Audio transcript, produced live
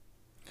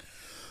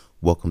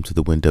Welcome to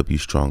the Win W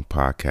Strong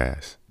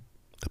podcast,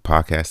 the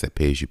podcast that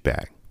pays you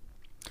back.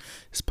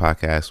 This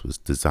podcast was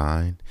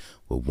designed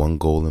with one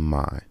goal in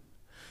mind,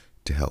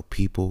 to help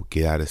people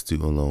get out of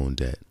student loan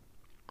debt.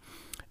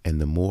 And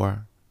the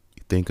more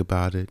you think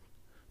about it,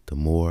 the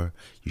more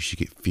you should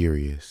get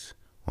furious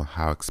on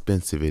how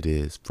expensive it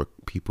is for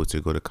people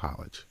to go to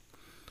college.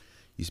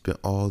 You spent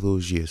all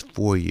those years,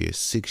 4 years,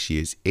 6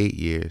 years, 8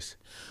 years,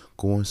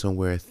 going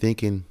somewhere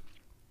thinking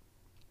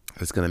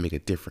it's going to make a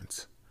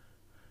difference.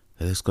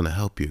 That it's going to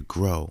help you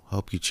grow,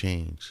 help you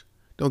change.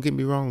 Don't get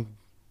me wrong.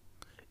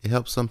 It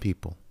helps some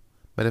people.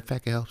 Matter of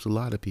fact, it helps a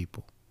lot of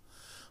people.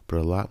 But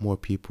a lot more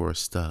people are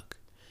stuck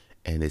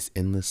in this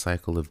endless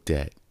cycle of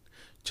debt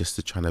just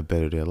to try to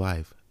better their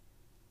life.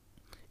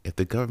 If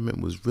the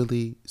government was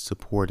really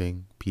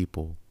supporting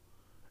people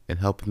and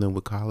helping them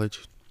with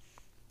college,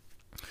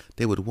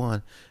 they would,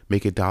 one,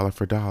 make it dollar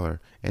for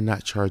dollar and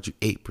not charge you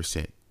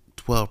 8%,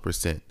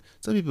 12%.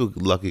 Some people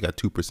lucky got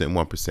 2%,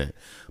 1%,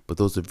 but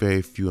those are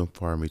very few and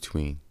far in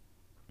between.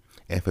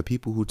 And for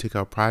people who take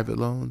out private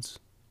loans,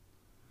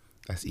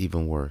 that's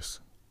even worse.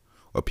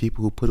 Or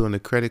people who put on a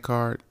credit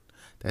card,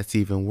 that's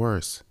even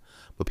worse.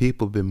 But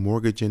people have been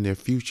mortgaging their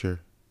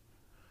future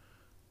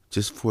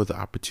just for the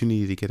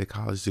opportunity to get a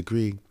college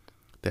degree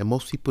that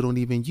most people don't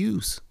even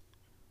use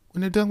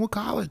when they're done with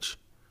college.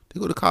 They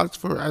go to college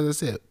for, as I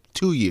said,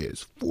 2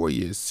 years, 4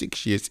 years,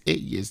 6 years, 8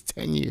 years,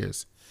 10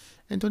 years,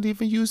 and don't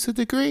even use the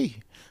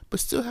degree, but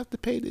still have to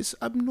pay this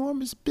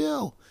enormous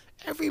bill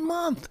every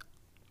month.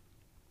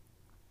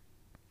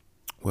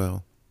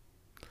 Well,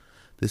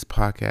 this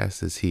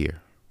podcast is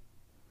here,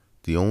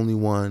 the only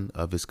one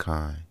of its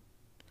kind,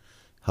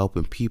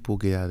 helping people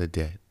get out of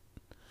debt.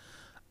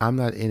 I'm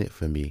not in it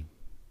for me.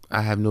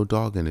 I have no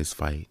dog in this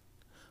fight.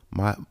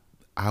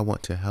 I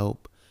want to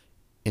help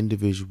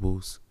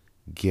individuals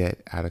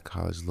get out of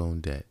college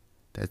loan debt.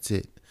 That's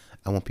it.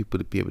 I want people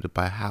to be able to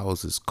buy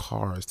houses,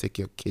 cars, take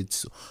your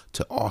kids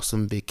to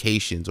awesome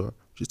vacations, or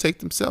just take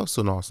themselves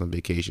to an awesome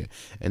vacation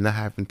and not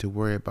having to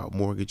worry about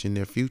mortgaging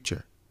their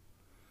future.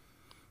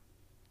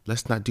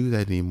 Let's not do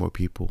that anymore,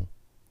 people.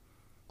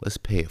 Let's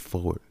pay it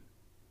forward.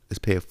 Let's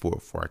pay it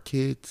forward for our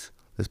kids.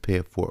 Let's pay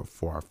it forward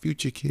for our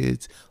future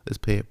kids. Let's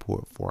pay it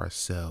forward for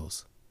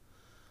ourselves.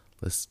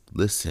 Let's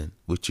listen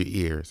with your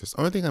ears. That's the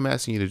only thing I'm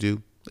asking you to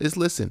do is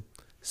listen.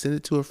 Send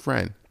it to a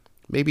friend,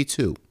 maybe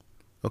two,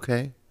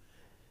 okay?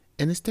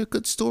 And it's their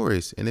good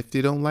stories. And if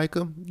you don't like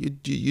them,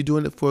 you're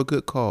doing it for a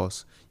good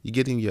cause. You're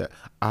getting your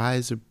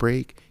eyes a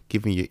break,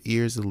 giving your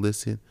ears a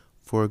listen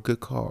for a good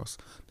cause.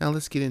 Now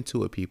let's get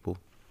into it, people.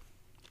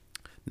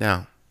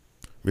 Now,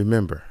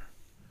 remember,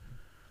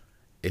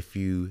 if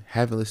you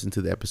haven't listened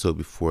to the episode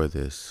before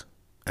this,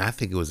 I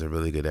think it was a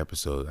really good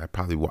episode. I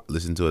probably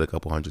listened to it a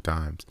couple hundred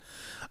times.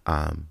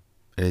 And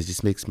it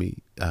just makes me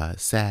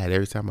sad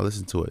every time I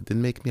listen to it. It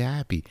didn't make me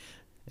happy.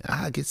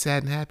 I get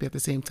sad and happy at the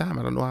same time.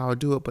 I don't know how I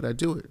do it, but I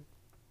do it.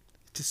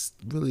 Just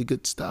really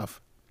good stuff.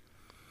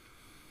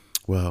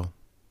 Well,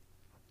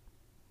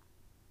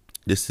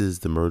 this is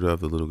the murder of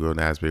the little girl in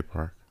Asbury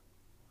Park.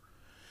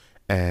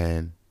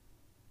 And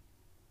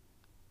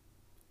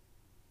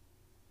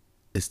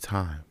it's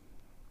time.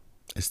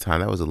 It's time.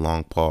 That was a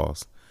long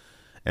pause.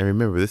 And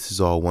remember, this is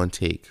all one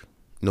take.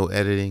 No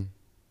editing.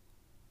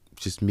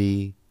 Just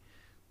me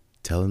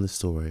telling the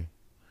story.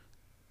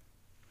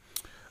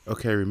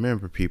 Okay,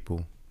 remember,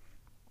 people.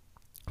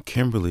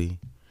 Kimberly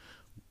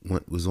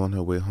was on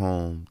her way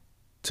home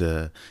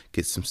to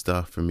get some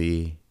stuff for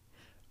me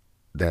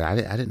that I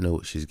didn't know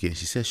what she was getting.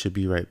 She said she'll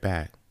be right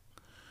back.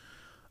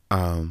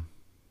 And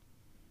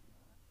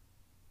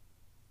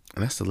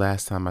that's the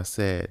last time I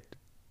said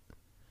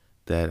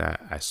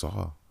that I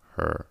saw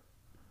her.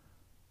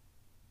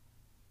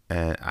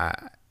 And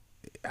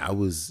I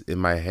was in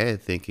my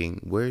head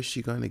thinking, where is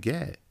she going to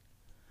get?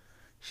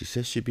 She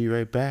said she'd be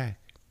right back.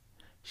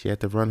 She had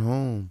to run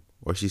home,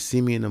 or she'd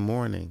see me in the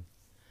morning.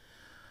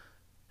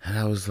 And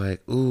I was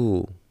like,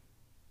 ooh,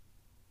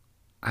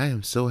 I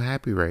am so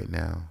happy right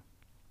now.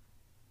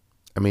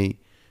 I mean,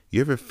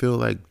 you ever feel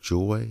like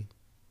joy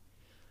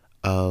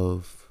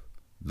of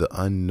the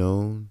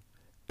unknown,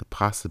 the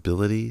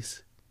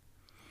possibilities,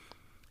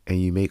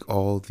 and you make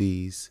all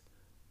these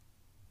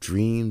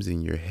dreams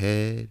in your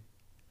head,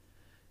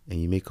 and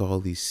you make all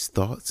these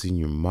thoughts in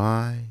your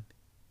mind,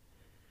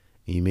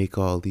 and you make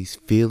all these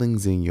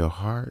feelings in your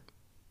heart,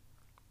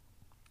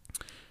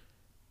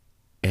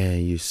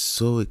 and you're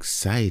so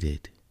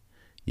excited.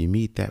 You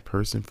meet that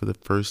person for the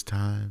first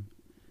time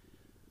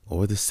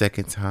or the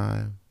second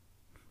time,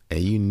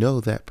 and you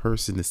know that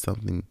person is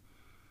something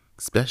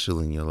special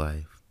in your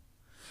life.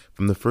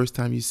 From the first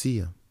time you see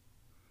them,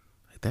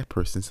 like, that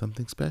person's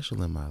something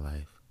special in my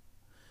life.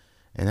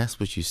 And that's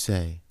what you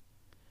say.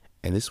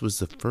 And this was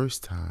the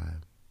first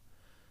time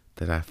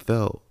that I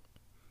felt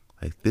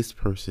like this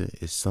person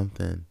is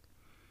something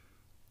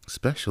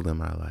special in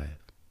my life.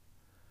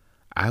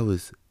 I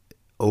was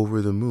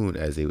over the moon,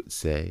 as they would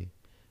say,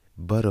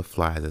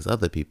 butterflies, as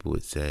other people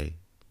would say,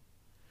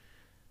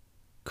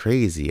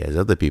 crazy, as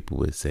other people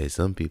would say.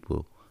 Some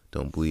people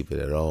don't believe it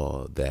at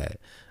all, that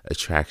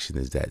attraction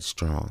is that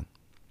strong.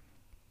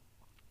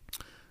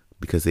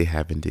 because they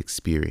haven't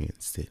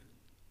experienced it.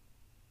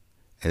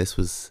 And this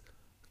was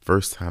the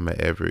first time I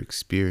ever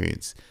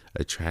experienced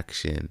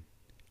attraction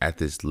at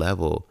this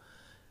level.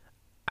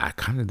 I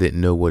kind of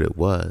didn't know what it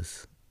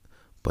was,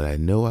 but I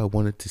know I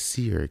wanted to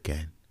see her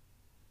again.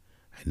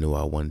 I know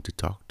I wanted to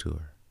talk to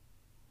her.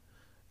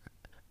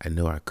 I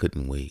know I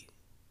couldn't wait.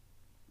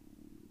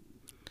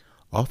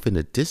 Off in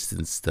the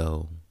distance,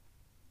 though,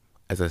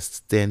 as I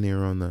stand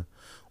there on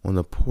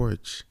the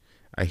porch,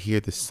 I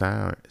hear the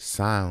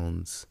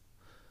sounds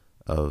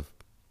of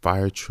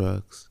fire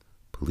trucks,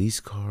 police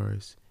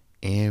cars,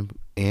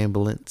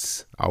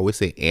 ambulance. I always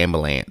say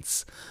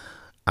ambulance.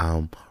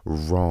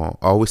 Wrong.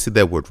 I always say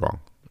that word wrong.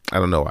 I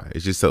don't know why.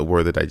 It's just a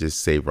word that I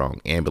just say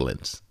wrong.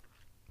 Ambulance.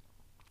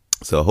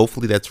 So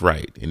hopefully that's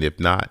right. And if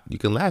not, you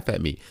can laugh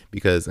at me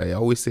because I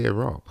always say it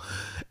wrong.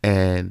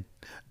 And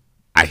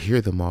I hear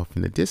them off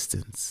in the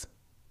distance.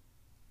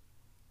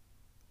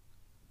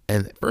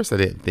 And at first I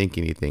didn't think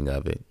anything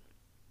of it.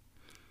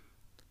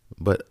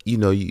 But,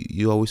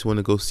 you always want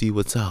to go see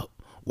what's up.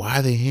 Why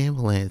are the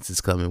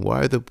ambulances coming?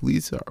 Why are the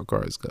police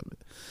cars coming?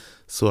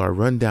 So I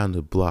run down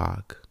the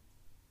block.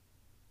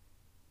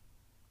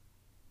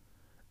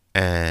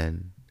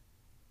 And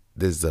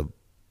there's a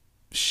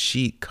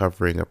sheet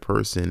covering a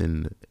person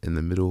in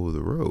the middle of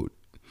the road.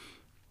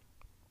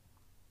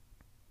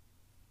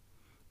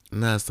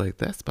 And I was like,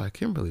 that's by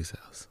Kimberly's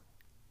house.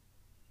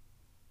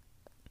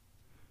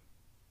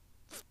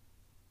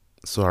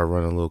 So I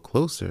run a little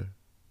closer.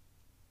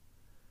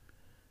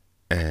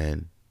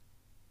 And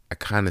I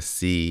kind of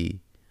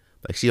see,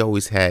 like, she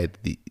always had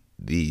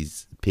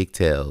these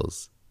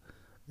pigtails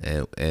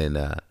and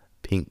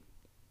pink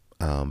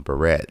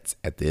barrettes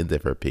at the end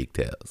of her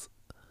pigtails.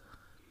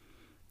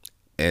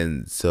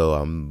 And so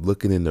I'm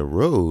looking in the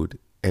road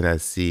and I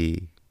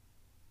see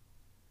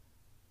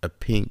a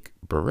pink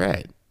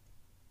beret.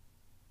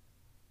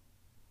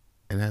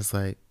 And I was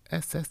like,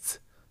 that's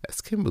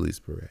Kimberly's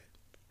beret.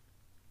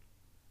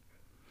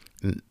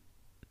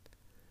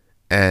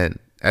 And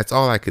that's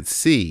all I could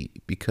see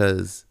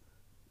because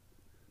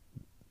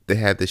they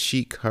had the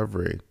sheet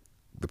covering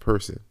the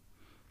person.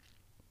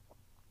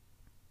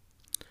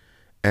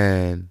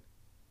 And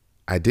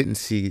I didn't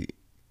see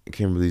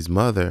Kimberly's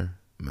mother.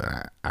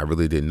 I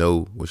really didn't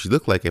know what she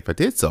looked like if I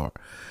did saw her.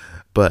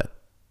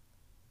 But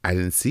I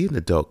didn't see an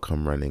adult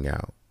come running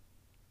out.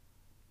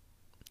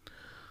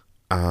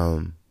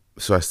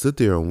 So I stood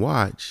there and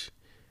watched.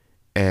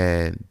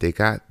 And they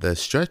got the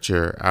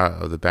stretcher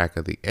out of the back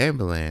of the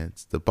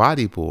ambulance, the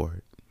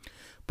bodyboard,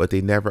 but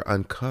they never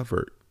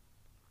uncovered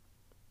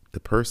the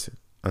person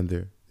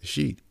under the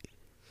sheet.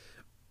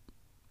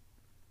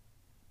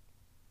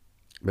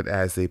 But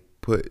as they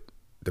put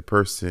the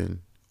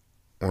person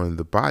on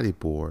the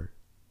bodyboard,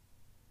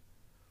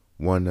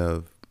 one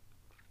of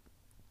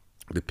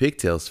the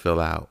pigtails fell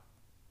out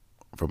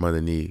from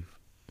underneath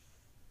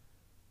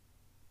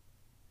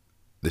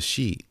the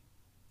sheet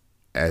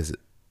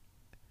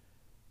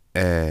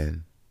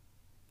and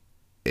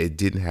it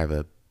didn't have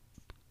a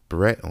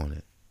beret on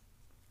it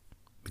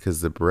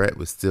because the beret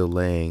was still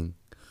laying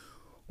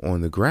on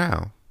the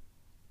ground.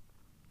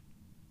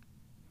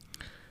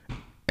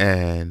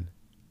 And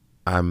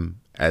I'm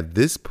at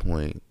this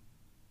point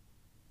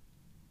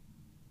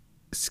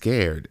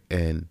scared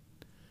and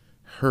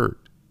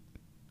hurt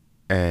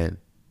and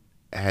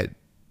had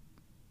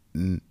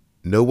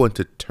no one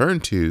to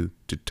turn to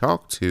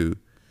talk to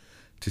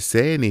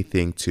say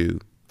anything to,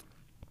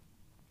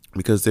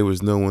 because there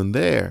was no one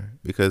there.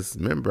 Because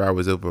remember, I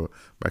was over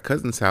my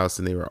cousin's house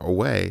and they were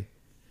away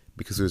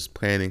because I was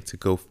planning to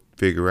go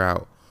figure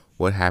out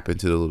what happened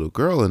to the little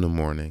girl in the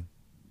morning.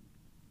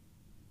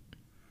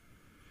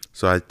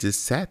 So I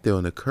just sat there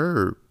on the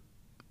curb,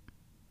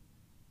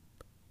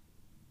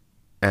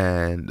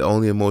 and the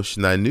only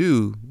emotion I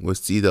knew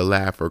was to either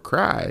laugh or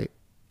cry.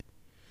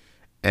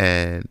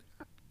 And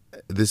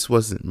this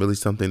wasn't really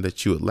something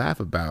that you would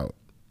laugh about.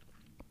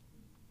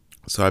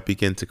 So I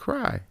began to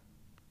cry.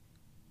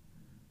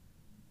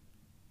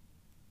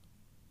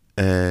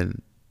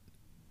 And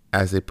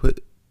as they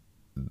put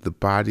the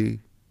body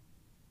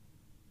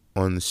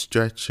on the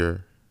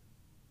stretcher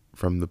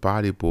from the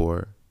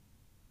bodyboard,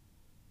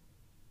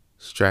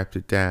 strapped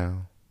it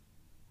down,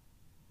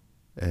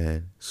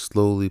 and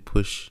slowly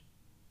pushed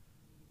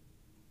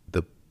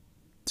the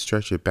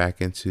stretcher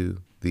back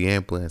into the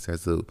ambulance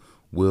as the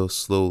wheel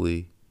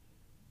slowly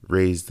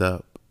raised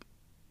up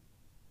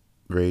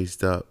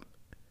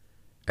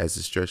as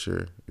the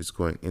stretcher is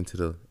going into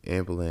the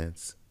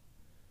ambulance.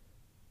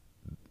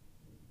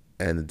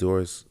 And the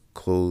doors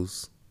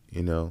close,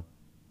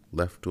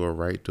 left door,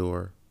 right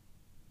door,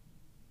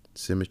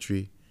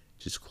 symmetry,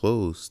 just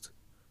closed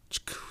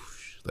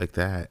like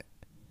that.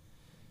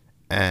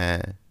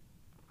 And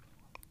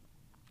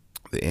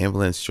the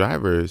ambulance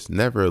drivers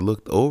never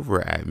looked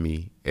over at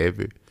me,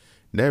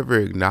 never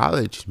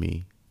acknowledged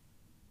me.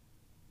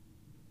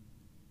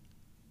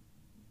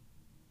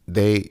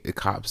 The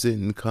cops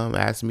didn't come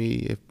ask me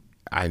if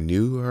I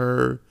knew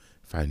her,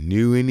 if I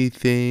knew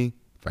anything,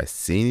 if I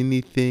seen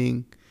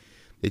anything.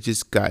 They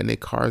just got in their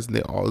cars and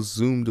they all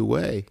zoomed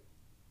away.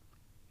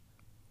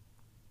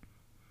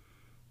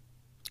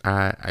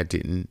 I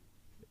didn't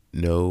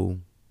know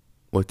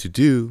what to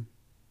do,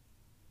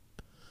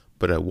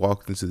 but I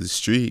walked into the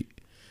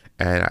street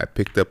and I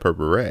picked up her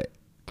beret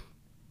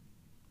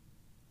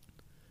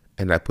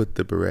and I put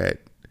the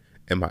beret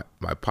in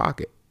my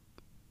pocket.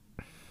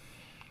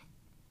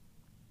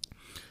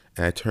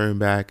 And I turned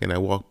back and I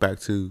walked back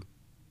to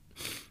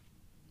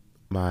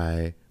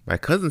my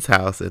cousin's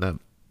house, and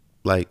I'm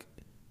like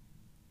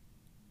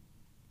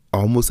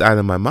almost out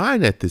of my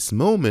mind at this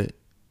moment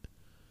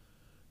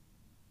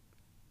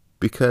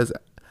because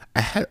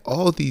I had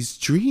all these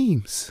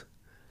dreams.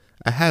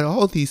 I had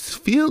all these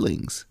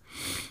feelings,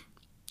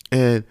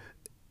 and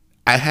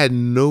I had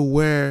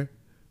nowhere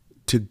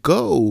to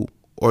go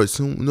or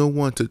no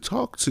one to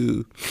talk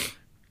to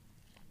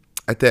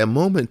at that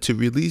moment to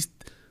release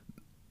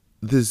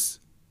these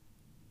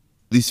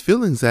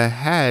feelings I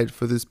had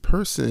for this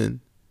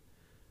person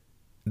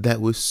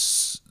that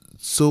was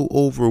so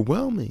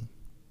overwhelming.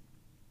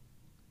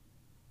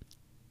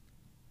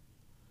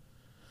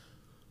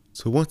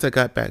 So once I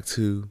got back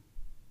to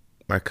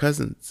my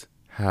cousin's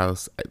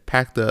house, I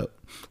packed up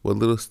what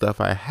little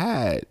stuff I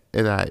had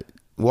and I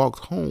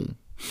walked home.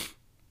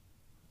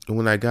 And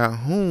when I got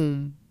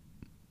home,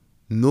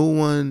 no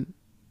one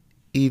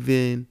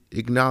even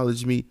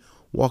acknowledged me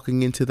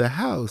walking into the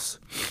house.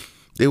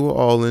 They were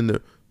all in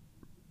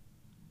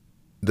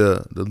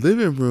the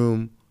living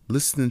room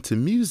listening to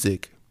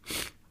music.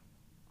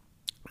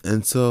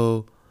 And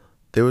so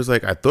there was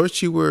like, I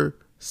thought you were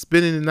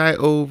spending the night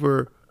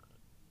over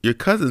your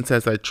cousin's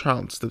as I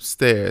trounced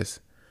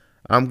upstairs.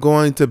 I'm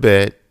going to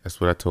bed.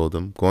 That's what I told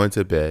them. Going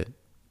to bed.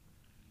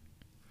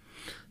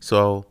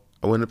 So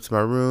I went up to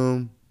my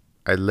room.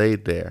 I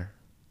laid there.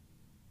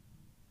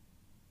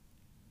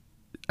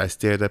 I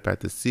stared up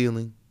at the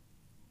ceiling.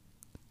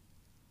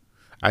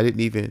 I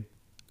didn't even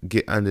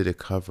get under the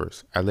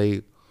covers. I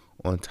lay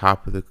on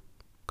top of the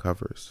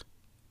covers.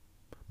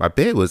 My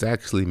bed was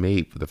actually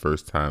made for the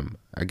first time.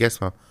 I guess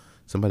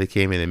somebody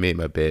came in and made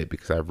my bed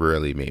because I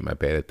rarely made my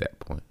bed at that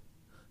point.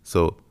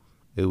 So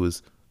it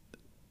was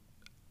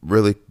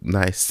really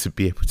nice to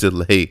be able to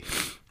lay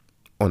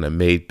on a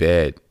made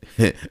bed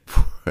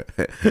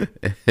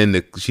and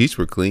the sheets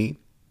were clean.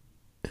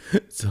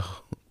 So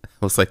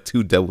it was like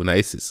two double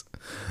nices.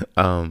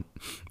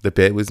 The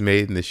bed was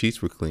made and the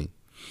sheets were clean.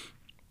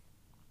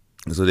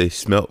 So they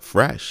smelled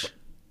fresh,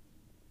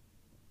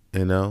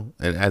 And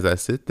as I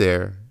sit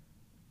there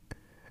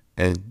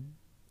and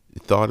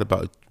thought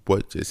about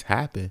what just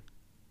happened,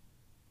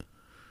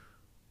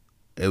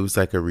 it was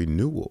like a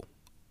renewal.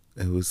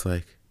 It was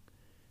like,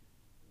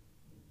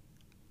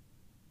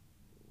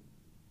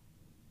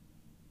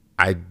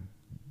 I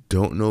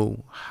don't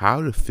know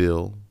how to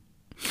feel.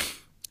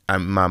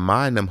 In my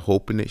mind, I'm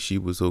hoping that she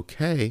was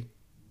okay.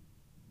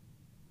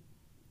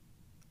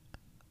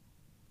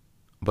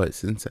 But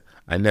since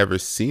I never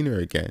seen her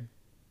again,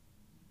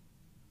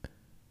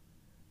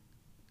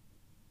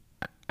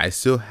 I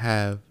still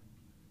have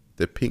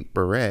the pink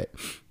beret.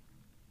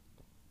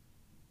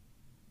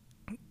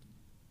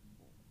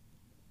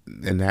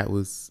 And that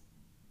was,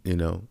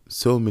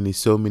 so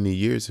many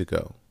years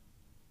ago.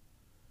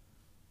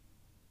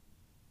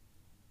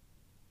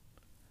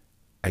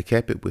 I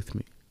kept it with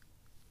me.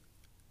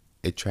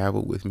 It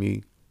traveled with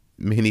me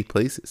many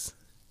places.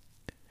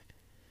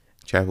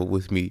 It traveled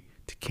with me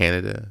to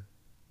Canada.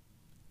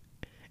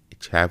 It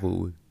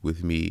traveled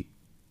with me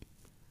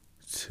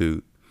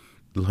to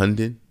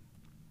London.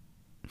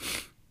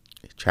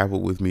 It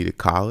traveled with me to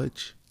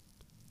college.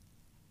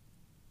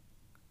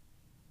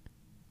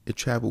 It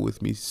traveled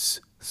with me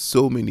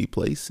so many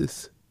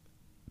places.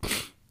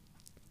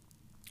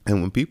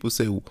 And when people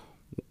say,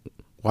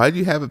 why do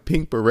you have a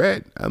pink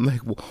beret? I'm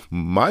like, well,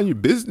 mind your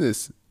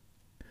business.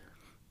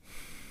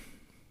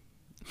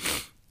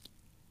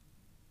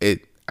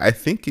 I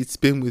think it's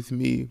been with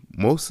me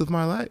most of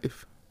my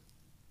life.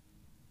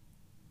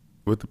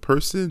 With the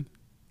person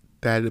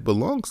that it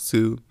belongs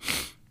to,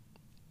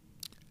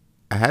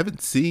 I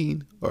haven't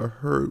seen or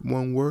heard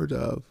one word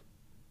of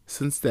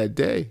since that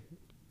day.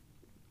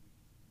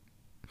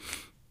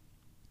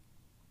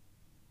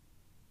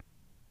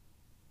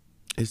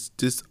 It's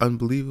just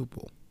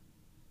unbelievable.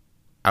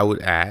 I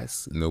would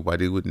ask,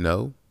 nobody would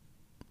know.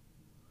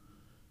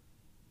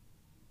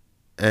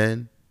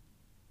 And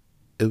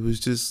it was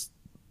just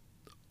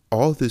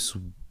all these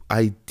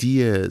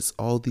ideas,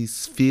 all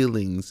these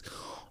feelings,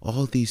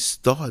 all these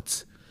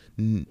thoughts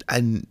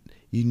I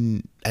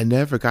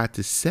never got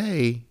to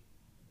say.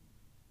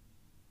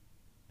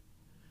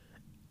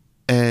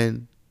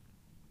 And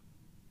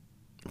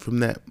from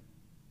that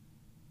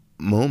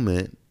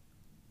moment,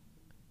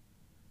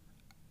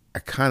 I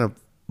kind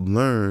of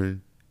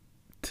learned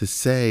to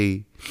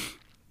say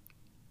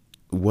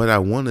what I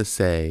want to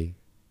say,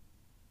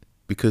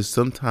 because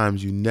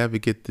sometimes you never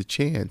get the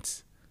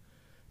chance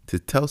to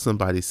tell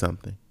somebody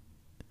something.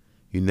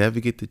 You never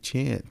get the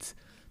chance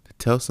to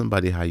tell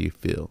somebody how you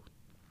feel.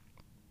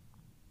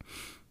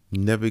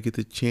 You never get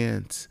the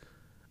chance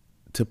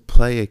to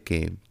play a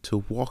game,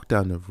 to walk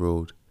down the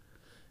road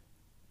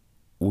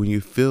when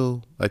you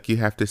feel like you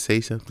have to say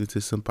something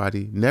to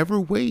somebody, never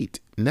wait.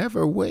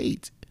 Never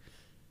wait.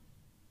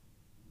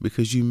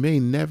 Because you may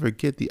never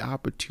get the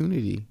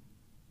opportunity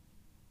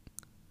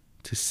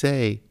to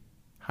say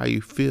how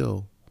you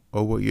feel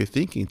or what you're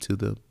thinking to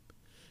them,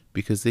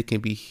 because they can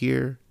be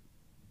here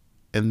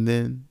and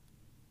then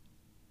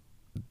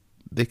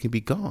they can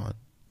be gone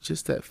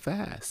just that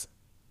fast.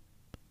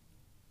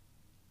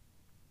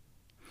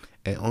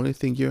 And only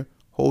thing you're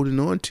holding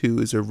on to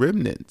is a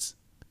remnants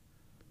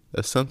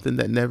of something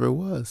that never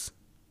was.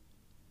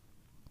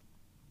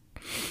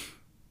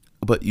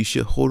 But you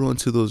should hold on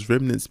to those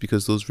remnants,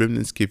 because those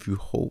remnants give you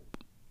hope.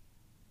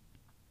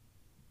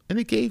 And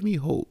it gave me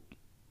hope.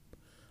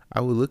 I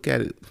would look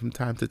at it from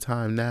time to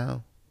time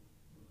now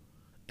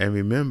and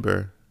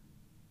remember,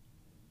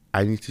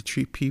 I need to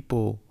treat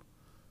people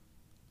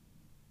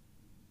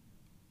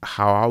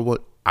how I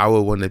would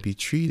want to be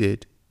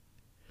treated,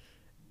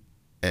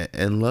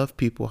 and love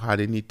people how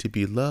they need to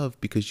be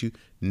loved, because you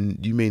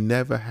may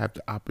never have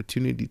the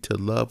opportunity to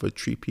love or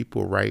treat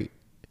people right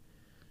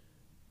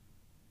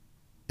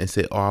and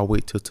say, oh, I'll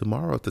wait till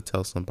tomorrow to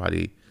tell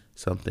somebody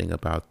something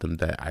about them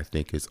that I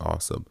think is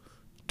awesome.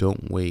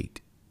 Don't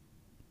wait.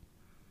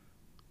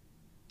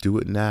 Do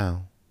it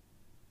now.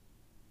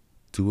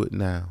 Do it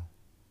now.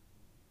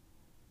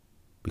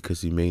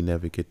 Because you may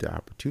never get the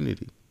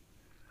opportunity.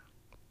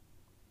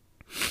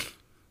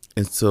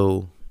 And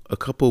so a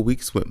couple of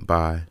weeks went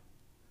by.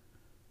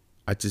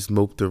 I just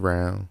moped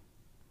around.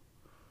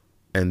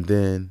 And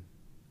then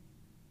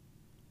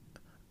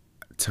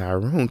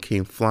Tyrone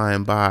came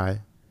flying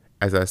by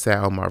as I sat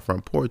on my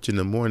front porch in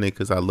the morning,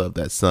 because I love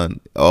that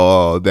sun.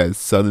 Oh, that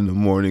sun in the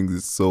mornings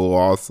is so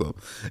awesome.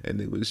 And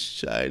it was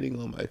shining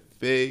on my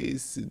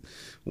face and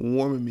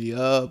warming me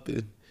up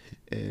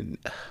and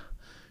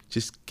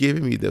just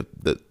giving me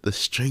the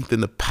strength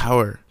and the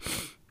power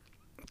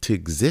to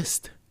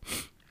exist.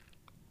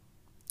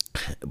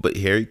 But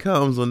here he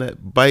comes on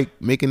that bike,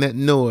 making that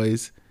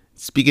noise,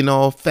 speaking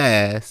all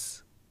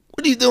fast.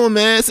 What are you doing,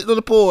 man? Sitting on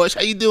the porch.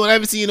 How you doing? I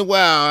haven't seen you in a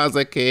while. I was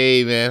like,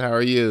 hey, man, how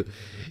are you?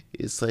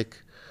 It's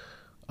like,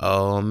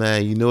 oh,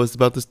 man, you know it's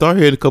about to start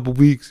here in a couple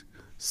weeks.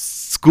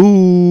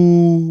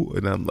 School.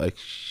 And I'm like,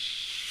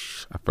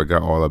 shh. I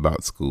forgot all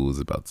about school is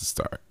about to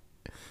start.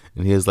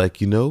 And he was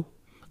like,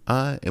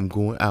 I am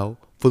going out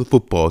for the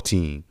football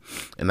team.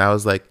 And I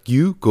was like,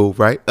 you go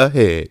right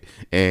ahead.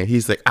 And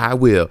he's like, I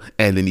will.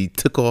 And then he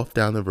took off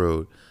down the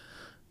road.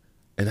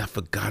 And I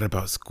forgot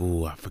about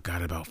school. I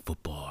forgot about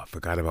football. I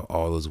forgot about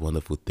all those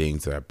wonderful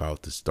things that are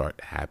about to start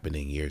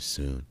happening here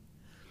soon.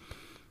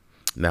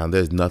 Now,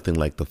 there's nothing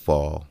like the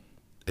fall.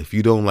 If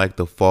you don't like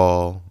the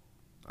fall,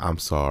 I'm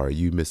sorry,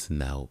 you're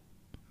missing out.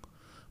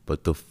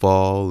 But the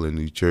fall in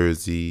New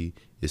Jersey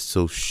is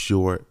so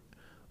short,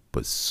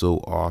 but so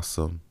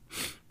awesome.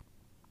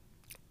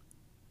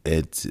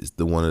 It's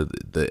the one of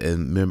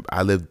and remember,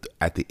 I lived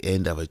at the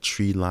end of a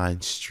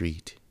tree-lined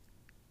street.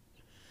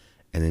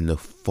 And in the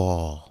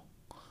fall,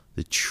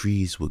 the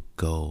trees would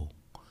go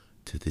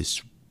to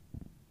this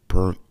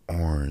burnt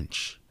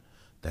orange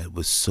that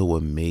was so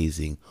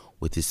amazing,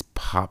 with its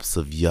pops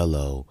of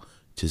yellow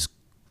just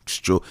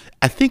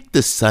I think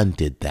the sun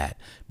did that,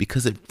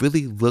 because it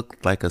really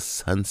looked like a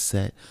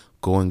sunset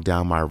going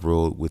down my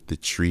road with the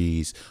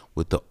trees,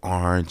 with the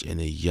orange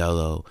and the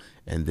yellow,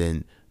 and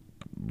then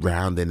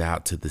rounding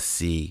out to the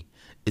sea.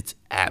 It's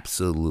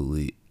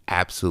absolutely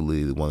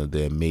one of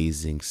the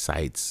amazing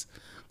sights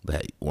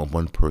that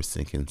one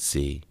person can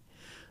see.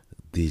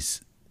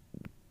 These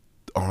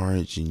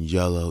orange and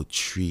yellow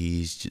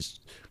trees just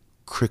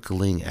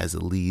crickling as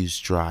the leaves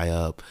dry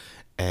up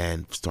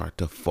and start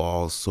to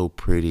fall, so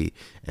pretty,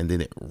 and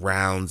then it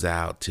rounds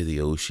out to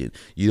the ocean.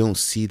 You don't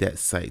see that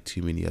sight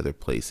too many other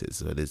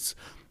places, but it's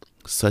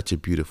such a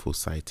beautiful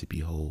sight to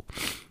behold.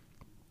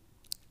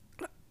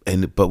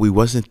 But we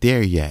wasn't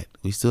there yet.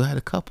 We still had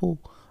a couple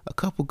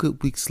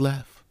good weeks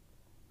left.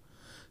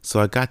 So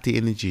I got the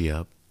energy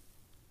up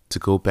to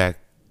go back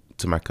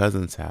to my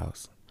cousin's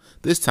house.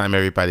 This time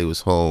everybody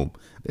was home.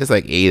 There's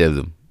like 8 of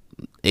them.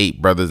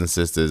 8 brothers and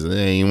sisters.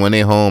 And when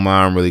they're home,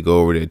 I don't really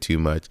go over there too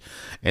much.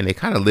 And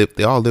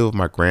they all live with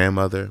my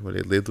grandmother. Well,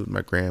 they lived with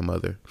my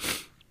grandmother.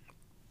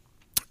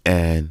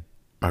 And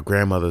my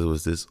grandmother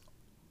was this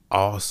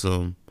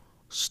awesome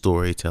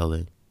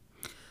storytelling.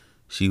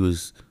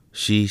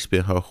 She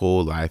spent her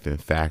whole life in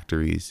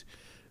factories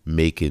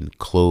making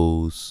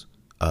clothes,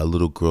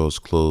 little girls'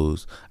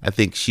 clothes. I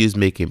think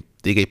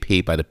they get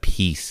paid by the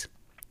piece.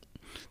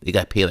 They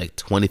got paid like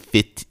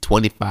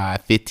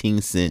 25,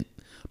 15 cents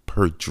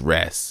per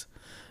dress.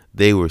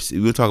 We were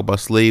talking about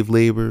slave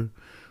labor.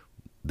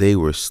 They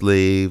were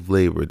slave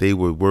labor. They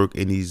would work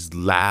in these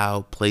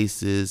loud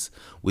places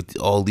with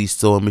all these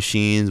sewing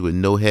machines with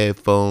no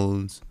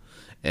headphones.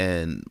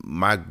 And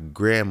my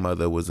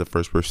grandmother was the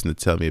first person to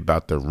tell me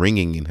about the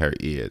ringing in her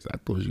ears. I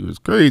thought she was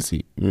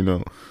crazy,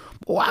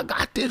 Boy, I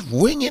got this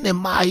ringing in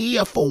my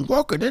ear from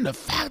working in the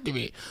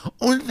factory.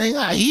 Only thing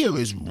I hear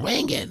is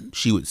ringing,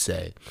 she would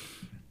say.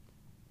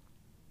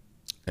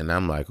 And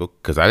I'm like,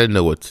 because I didn't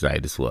know what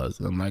tinnitus was.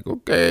 I'm like,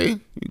 okay,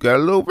 you got a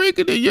little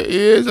ringing in your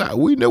ears.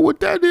 We know what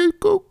that is.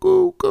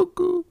 Cuckoo,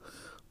 cuckoo.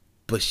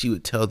 But she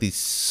would tell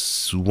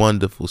these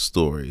wonderful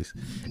stories,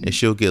 and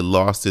she'll get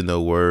lost in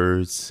the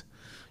words.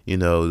 You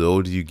know, the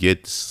older you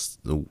get,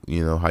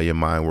 you know how your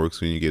mind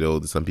works when you get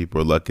older. Some people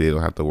are lucky they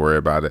don't have to worry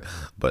about it,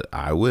 but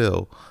I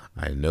will.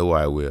 I know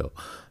I will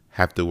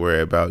have to worry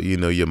about, you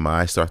know, your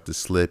mind starts to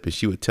slip. And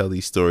she would tell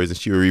these stories, and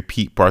she would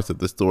repeat parts of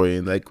the story,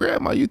 and like,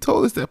 Grandma, you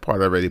told us that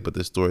part already. But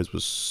the stories were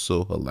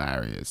so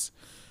hilarious.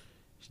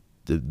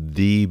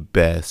 The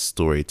best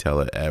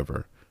storyteller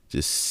ever.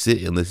 Just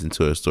sit and listen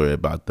to her story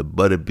about the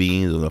butter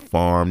beans on a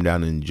farm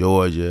down in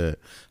Georgia,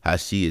 how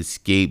she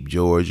escaped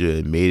Georgia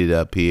and made it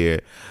up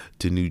here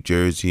to New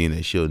Jersey, and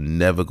that she'll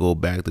never go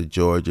back to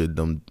Georgia.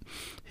 Them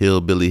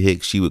hillbilly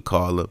hicks, she would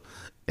call them,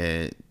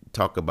 and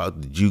talk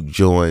about the juke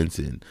joints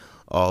and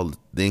all the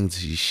things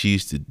she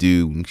used to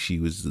do when she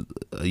was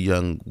a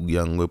young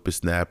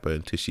whippersnapper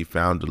until she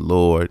found the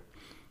Lord.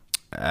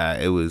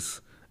 It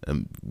was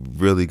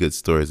really good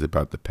stories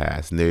about the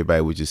past, and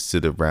everybody would just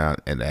sit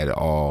around and at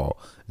all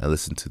and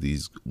listen to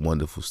these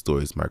wonderful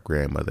stories my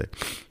grandmother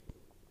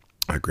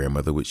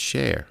would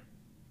share.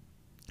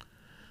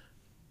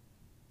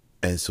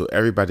 And so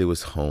everybody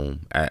was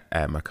home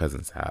at my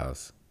cousin's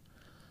house,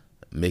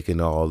 making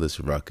all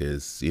this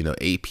ruckus. You know,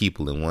 8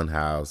 people in one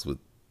house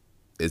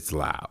it's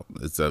loud.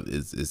 It's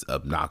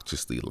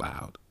obnoxiously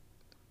loud.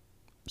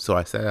 So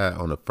I sat out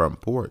on the front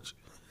porch,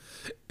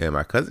 and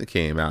my cousin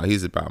came out.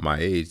 He's about my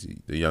age,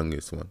 the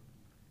youngest one.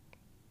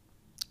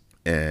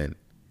 And,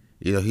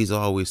 you know, he's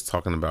always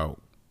talking about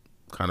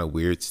kind of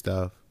weird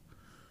stuff,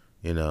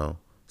 you know.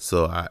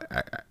 So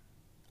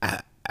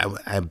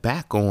I'm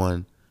back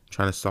on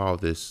trying to solve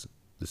this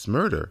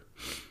murder.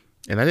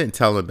 And I didn't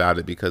tell him about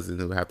it because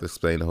then we'd have to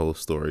explain the whole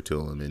story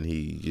to him. And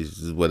he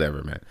just,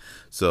 whatever, man.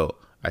 So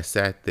I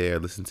sat there,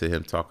 listened to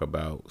him talk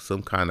about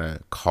some kind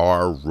of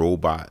car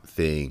robot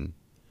thing,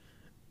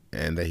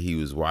 and that he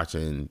was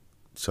watching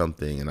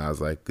something, and I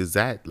was like, is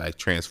that like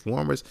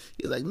Transformers?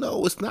 He's like,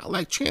 no, it's not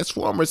like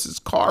Transformers, it's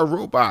car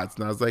robots.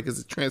 And I was like, is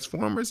it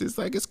Transformers? He's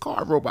like, it's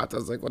car robots. I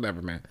was like,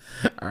 whatever, man.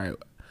 All right.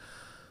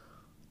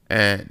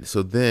 And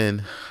so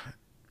then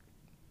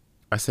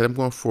I said, I'm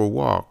going for a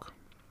walk,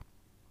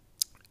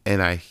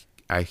 and I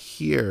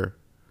hear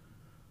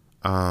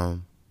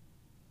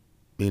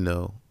you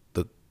know,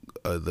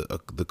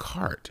 the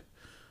cart.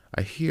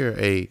 I hear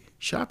a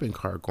shopping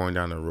cart going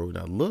down the road,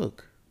 and I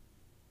look,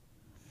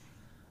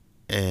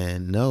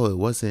 and no, it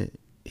wasn't.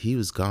 He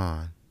was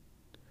gone.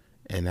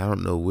 And I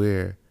don't know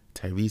where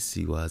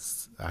Tyrese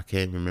was. I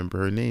can't remember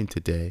her name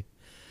today.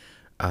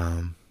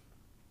 But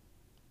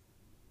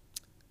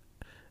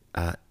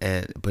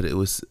it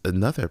was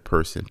another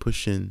person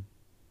pushing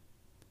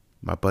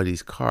my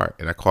buddy's cart.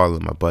 And I call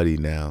him my buddy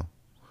now.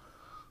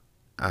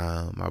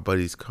 My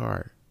buddy's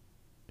cart.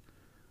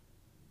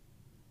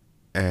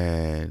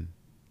 And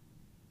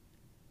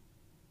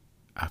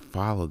I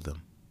followed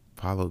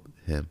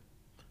him.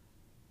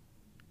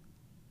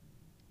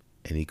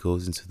 And he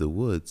goes into the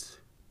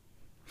woods,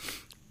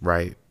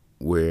 right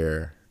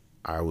where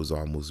I was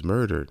almost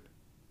murdered.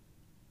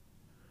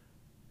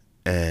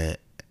 And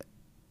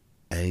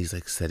he's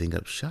like setting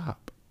up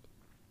shop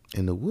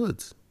in the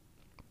woods.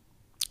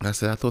 And I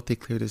said, I thought they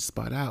cleared this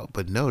spot out.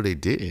 But no, they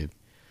didn't.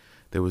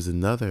 There was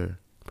another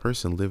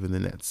person living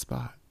in that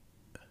spot.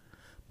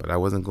 But I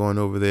wasn't going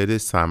over there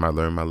this time. I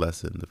learned my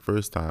lesson. The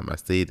first time I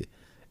stayed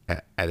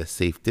at a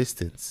safe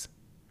distance.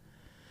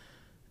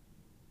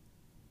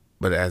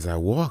 But as I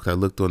walked, I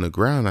looked on the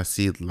ground. I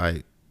see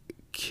like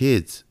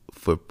kids'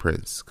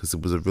 footprints because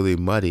it was a really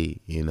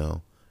muddy, you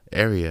know,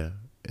 area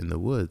in the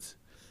woods.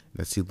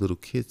 And I see little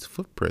kids'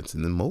 footprints,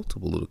 and then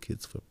multiple little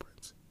kids'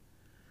 footprints.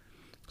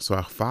 So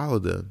I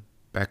followed them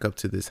back up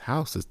to this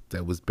house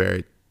that was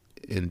buried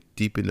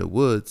deep in the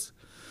woods.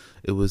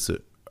 It was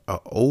a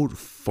old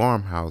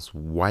farmhouse,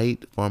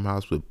 white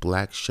farmhouse with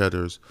black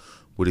shutters,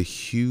 with a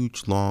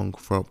huge long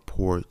front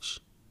porch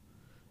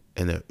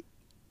and a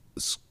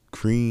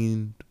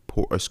screen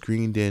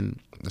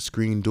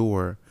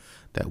door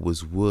that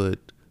was wood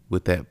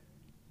with that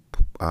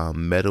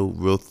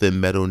real thin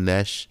metal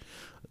mesh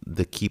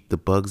to keep the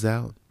bugs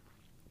out.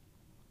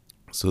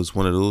 So it's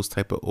one of those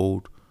type of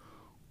old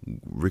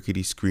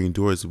rickety screen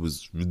doors. It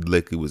was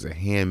a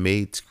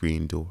handmade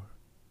screen door.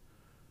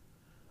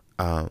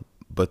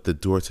 But the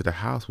door to the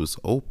house was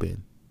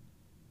open.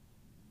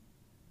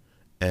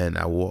 And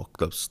I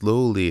walked up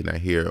slowly, and I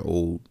hear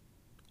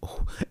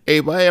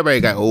everybody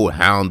got old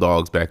hound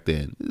dogs back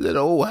then. There's an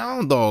old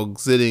hound dog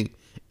sitting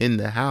in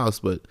the house,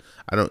 but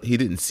he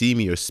didn't see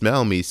me or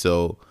smell me,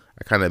 so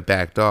I kind of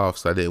backed off.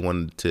 So I didn't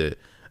want to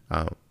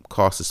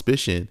cause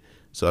suspicion.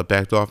 So I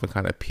backed off and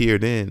kind of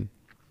peered in.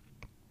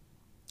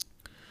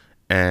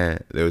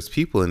 And there was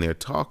people in there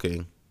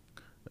talking,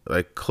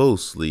 like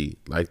closely,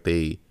 like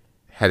they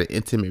had an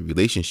intimate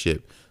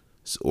relationship,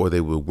 or they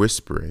were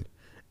whispering.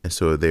 And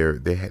so their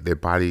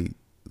body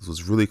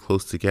was really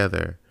close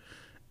together.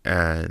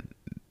 And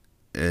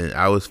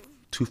I was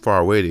too far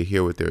away to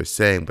hear what they were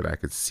saying, but I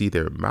could see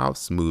their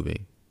mouths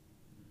moving.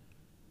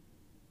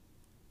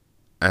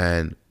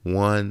 And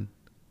one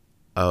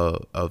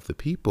of the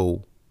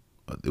people,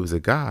 it was a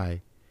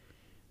guy,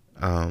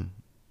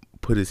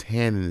 put his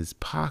hand in his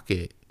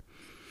pocket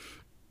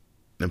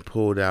and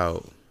pulled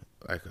out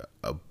like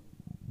a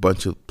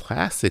bunch of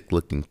plastic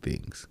looking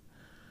things.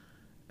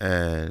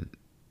 And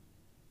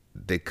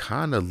they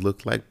kind of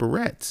looked like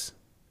barrettes.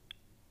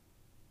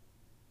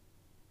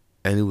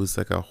 And it was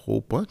like a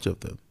whole bunch of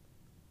them.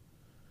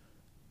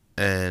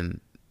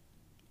 And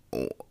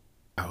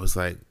I was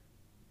like,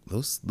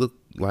 those look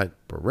like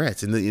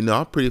barrettes. And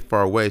I'm pretty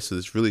far away, so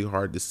it's really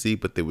hard to see,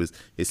 but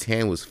his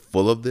hand was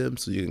full of them,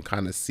 so you can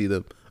kind of see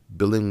them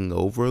billowing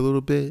over a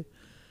little bit.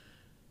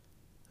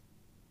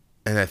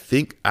 And I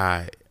think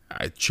I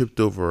tripped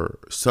over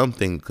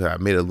something because I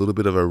made a little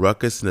bit of a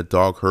ruckus, and the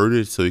dog heard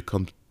it, so he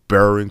comes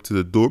burrowing to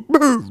the door,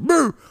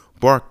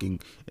 barking.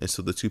 And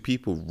so the two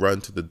people run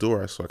to the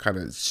door, so I kind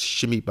of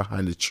shimmied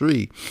behind the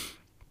tree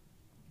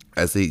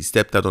as they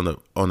stepped out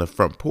on the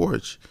front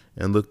porch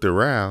and looked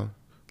around,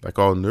 like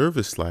all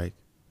nervous like.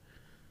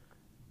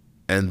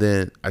 And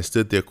then I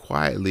stood there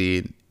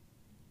quietly,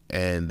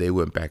 and they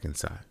went back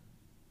inside.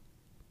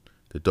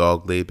 The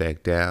dog lay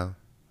back down.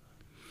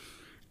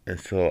 And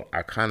so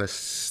I kind of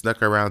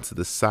snuck around to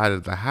the side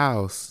of the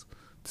house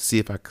to see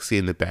if I could see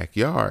in the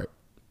backyard.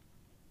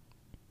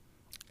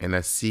 And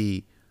I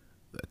see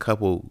a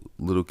couple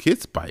little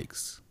kids'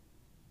 bikes.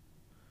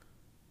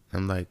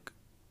 I'm like,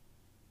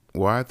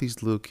 why are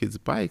these little kids'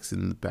 bikes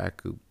in the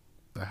back of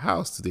the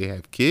house? Do they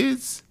have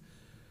kids?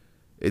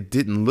 It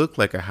didn't look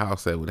like a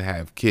house that would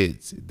have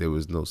kids. There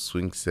was no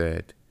swing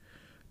set.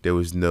 There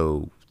was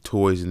no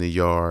toys in the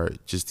yard.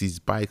 Just these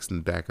bikes in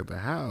the back of the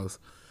house.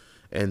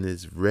 And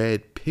this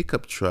red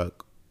pickup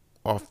truck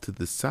off to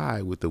the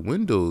side with the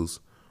windows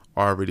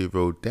already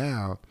rolled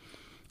down.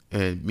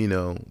 And,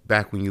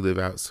 back when you live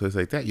out, so it's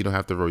like that, you don't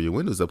have to roll your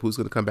windows up. Who's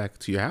going to come back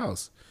to your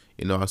house?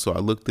 So I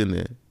looked in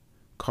the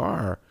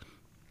car,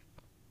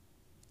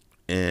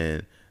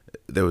 and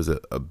there was a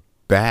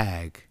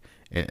bag.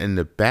 And in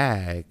the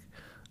bag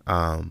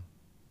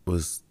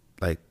was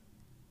like,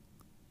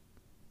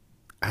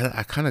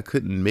 I kind of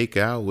couldn't make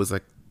out. It was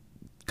like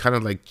kind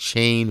of like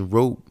chain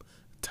rope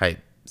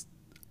type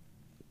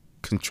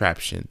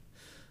contraption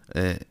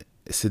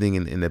sitting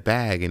in the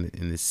bag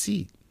in the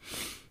seat.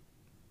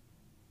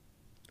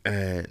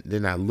 And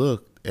then I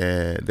looked,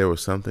 and there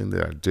was something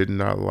that I did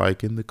not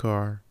like in the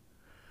car,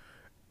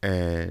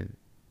 and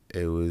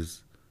it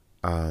was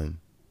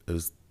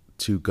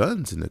two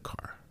guns in the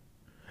car.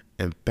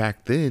 And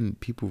back then,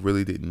 people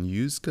really didn't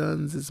use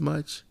guns as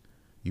much.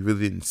 You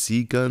really didn't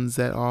see guns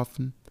that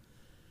often,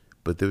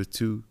 but there were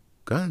two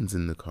guns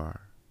in the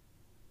car.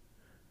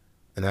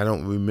 And I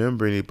don't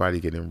remember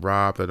anybody getting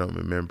robbed. I don't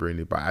remember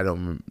anybody.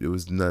 It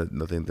was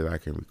nothing that I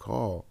can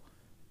recall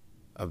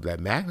of that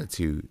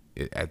magnitude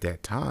at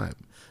that time.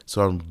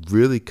 So I'm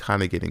really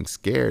kind of getting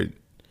scared,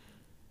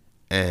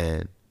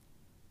 and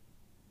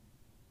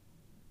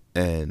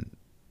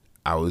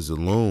I was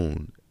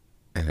alone,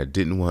 and I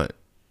didn't want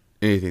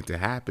anything to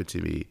happen to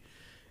me,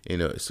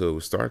 so it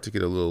was starting to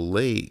get a little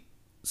late.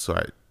 So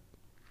I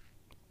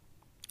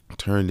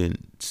turned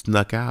and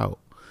snuck out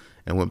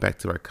and went back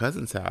to my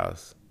cousin's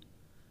house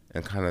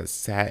and kind of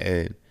sat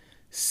and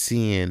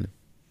seeing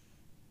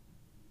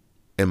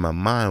in my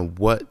mind,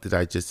 what did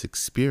I just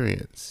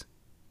experience?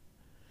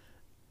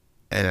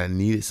 And I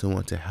needed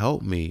someone to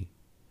help me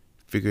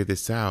figure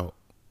this out.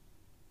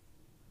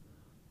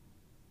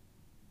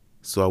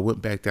 So I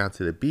went back down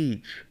to the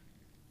beach,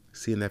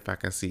 seeing if I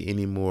can see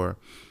any more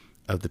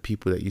of the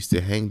people that used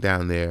to hang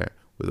down there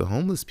where the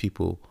homeless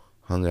people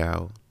hung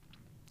out,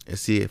 and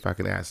see if I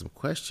can ask some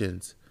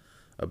questions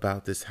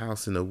about this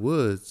house in the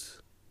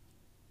woods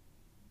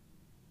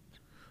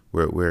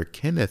where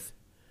Kenneth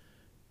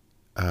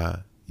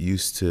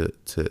used to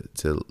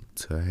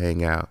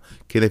hang out.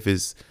 Kenneth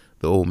is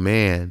the old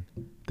man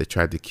that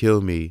tried to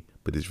kill me,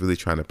 but is really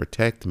trying to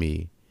protect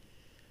me.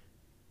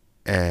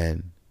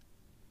 And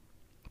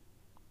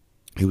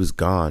he was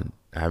gone.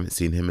 I haven't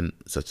seen him in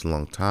such a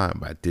long time,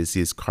 but I did see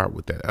his cart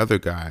with that other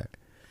guy.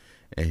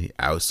 And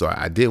I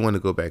didn't want to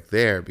go back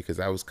there because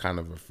I was kind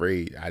of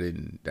afraid.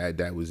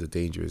 That was a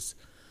dangerous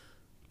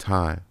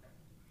time.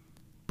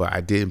 But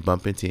I didn't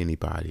bump into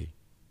anybody.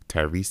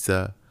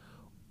 Teresa,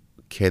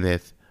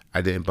 Kenneth,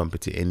 I didn't bump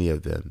into any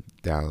of them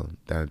down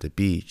at the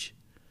beach.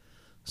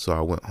 So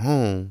I went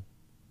home,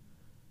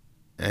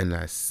 and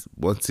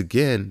once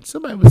again,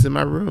 somebody was in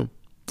my room.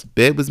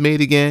 Bed was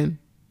made again.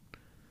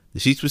 The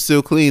sheets were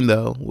still clean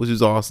though, which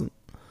was awesome.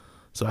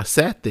 So I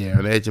sat there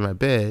on the edge of my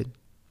bed,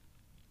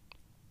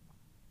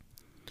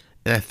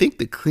 and I think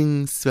the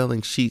clean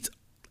smelling sheets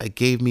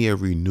gave me a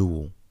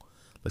renewal.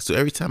 So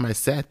every time I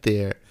sat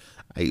there,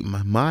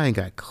 my mind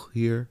got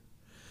clear,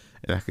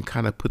 and I can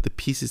kind of put the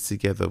pieces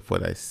together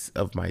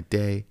of my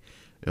day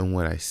and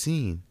what I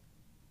seen.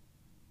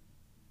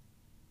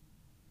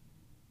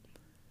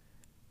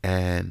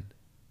 And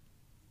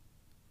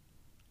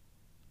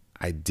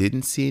I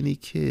didn't see any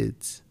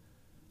kids.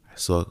 I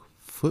saw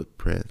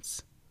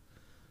footprints.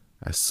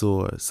 I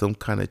saw some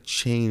kind of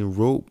chain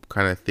rope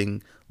kind of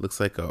thing. Looks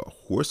like a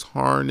horse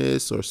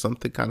harness or some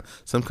kind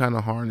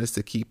of harness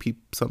to keep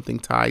something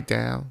tied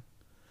down.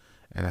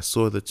 And I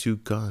saw the two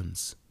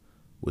guns,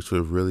 which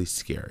were really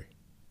scary.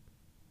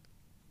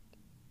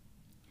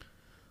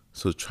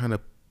 So trying to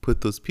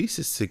put those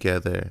pieces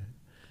together,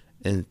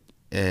 and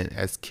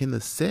as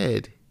Kenneth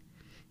said,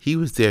 he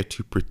was there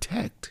to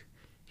protect.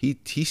 He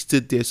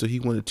stood there so he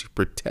wanted to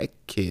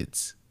protect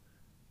kids.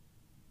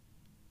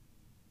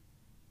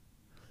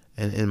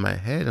 And in my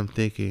head, I'm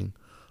thinking,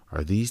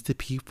 are these the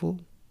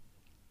people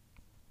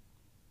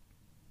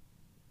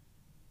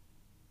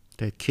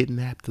that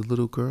kidnapped the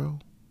little girl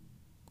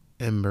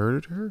and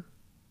murdered her?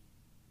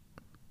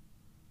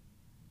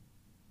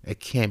 It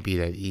can't be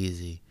that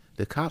easy.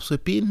 The cops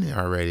would be in there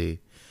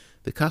already.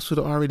 The cops would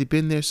have already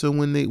been there. So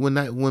when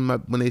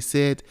they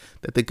said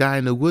that the guy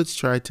in the woods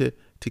tried to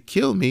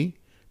kill me,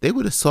 they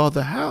would have saw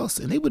the house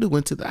and they would have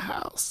went to the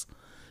house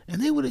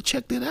and they would have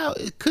checked it out.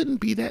 It couldn't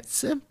be that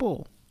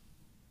simple.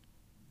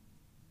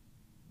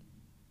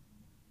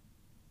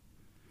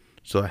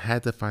 So I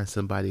had to find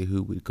somebody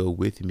who would go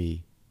with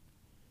me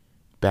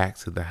back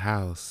to the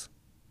house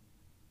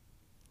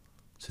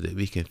so that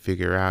we can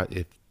figure out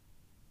if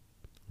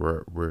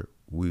we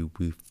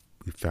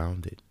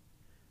found it.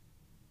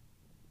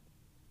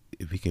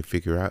 If we can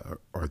figure out,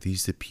 are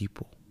these the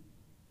people?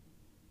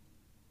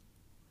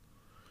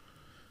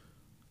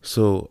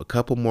 So a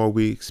couple more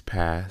weeks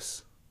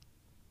passed.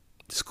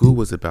 School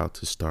was about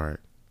to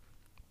start.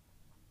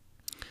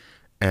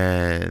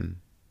 And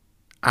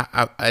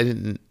I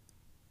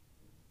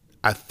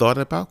thought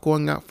about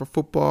going out for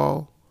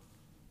football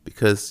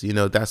because,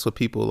 that's what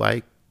people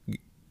like.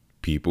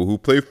 People who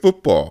play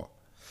football.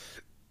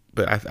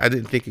 But I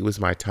didn't think it was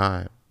my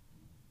time.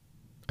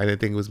 I didn't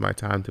think it was my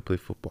time to play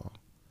football.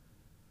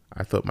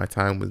 I thought my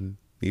time would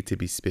need to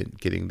be spent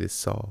getting this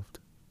solved.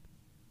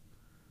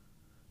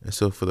 And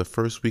so for the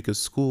first week of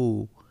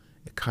school,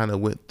 it kind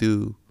of went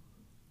through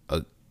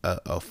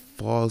a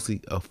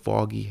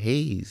foggy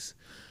haze,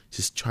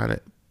 just trying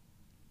to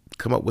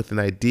come up with an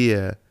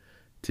idea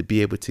to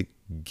be able to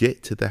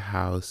get to the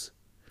house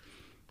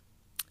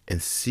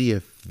and see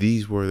if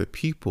these were the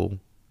people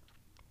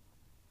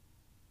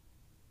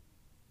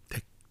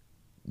that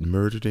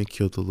murdered and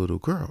killed the little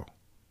girl.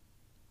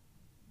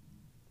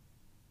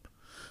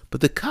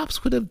 But the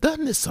cops would have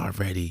done this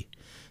already.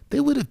 They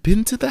would have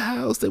been to the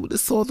house. They would have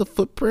saw the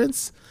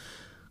footprints.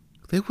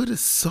 They would have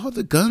saw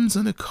the guns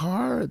on the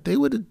car. They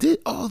would have did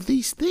all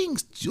these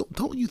things.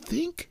 Don't you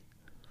think?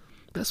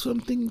 That's what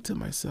I'm thinking to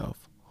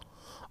myself.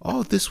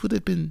 All this would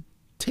have been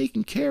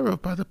taken care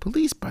of by the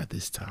police by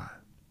this time.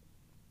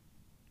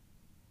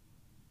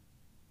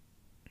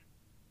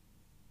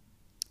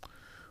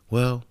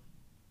 Well,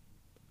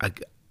 a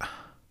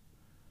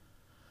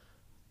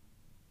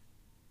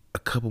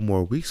couple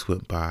more weeks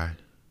went by.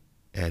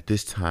 At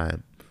this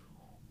time,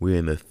 we're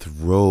in the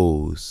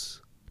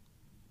throes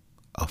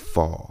of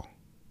fall.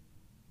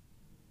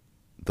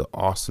 The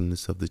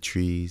awesomeness of the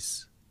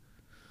trees.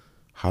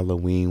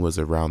 Halloween was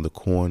around the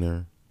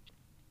corner.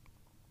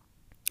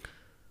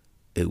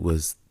 It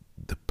was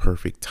the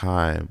perfect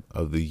time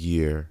of the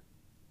year.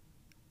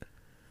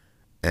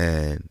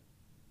 And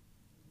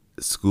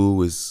school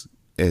was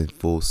in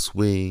full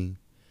swing.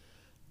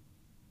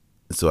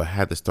 So I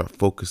had to start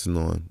focusing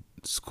on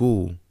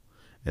school.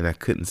 And I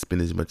couldn't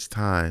spend as much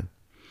time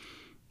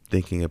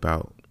thinking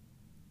about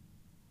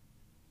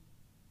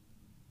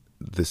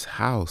this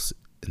house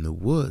in the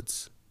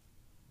woods.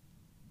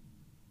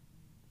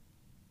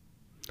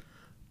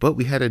 But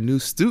we had a new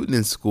student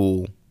in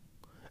school,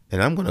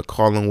 and I'm going to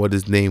call him what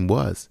his name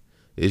was.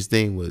 His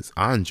name was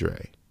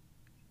Andre.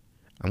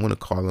 I'm going to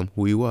call him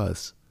who he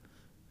was.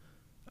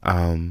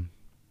 And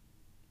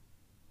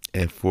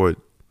for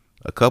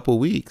a couple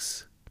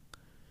weeks,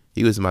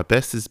 he was my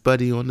bestest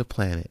buddy on the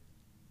planet.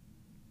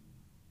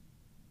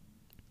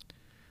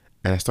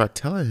 And I start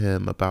telling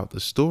him about the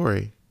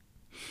story.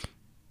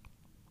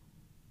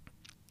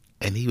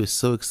 And he was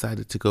so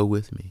excited to go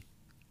with me.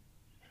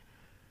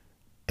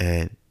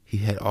 And he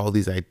had all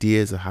these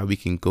ideas of how we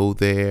can go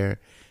there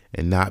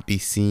and not be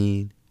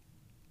seen.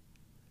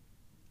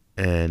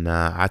 And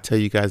I'll tell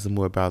you guys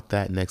more about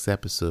that next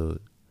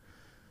episode.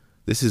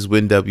 This is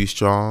Win W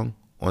Strong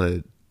on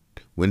a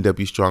Win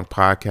W Strong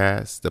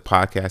podcast, the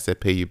podcast that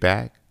pay you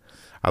back.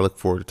 I look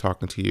forward to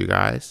talking to you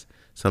guys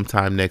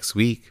sometime next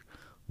week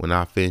when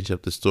I'll finish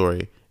up the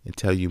story and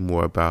tell you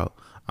more about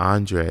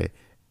Andre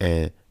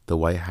and the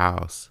White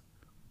House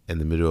in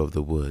the middle of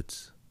the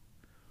woods.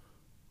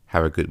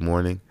 Have a good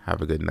morning,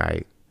 have a good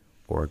night,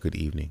 or a good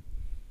evening.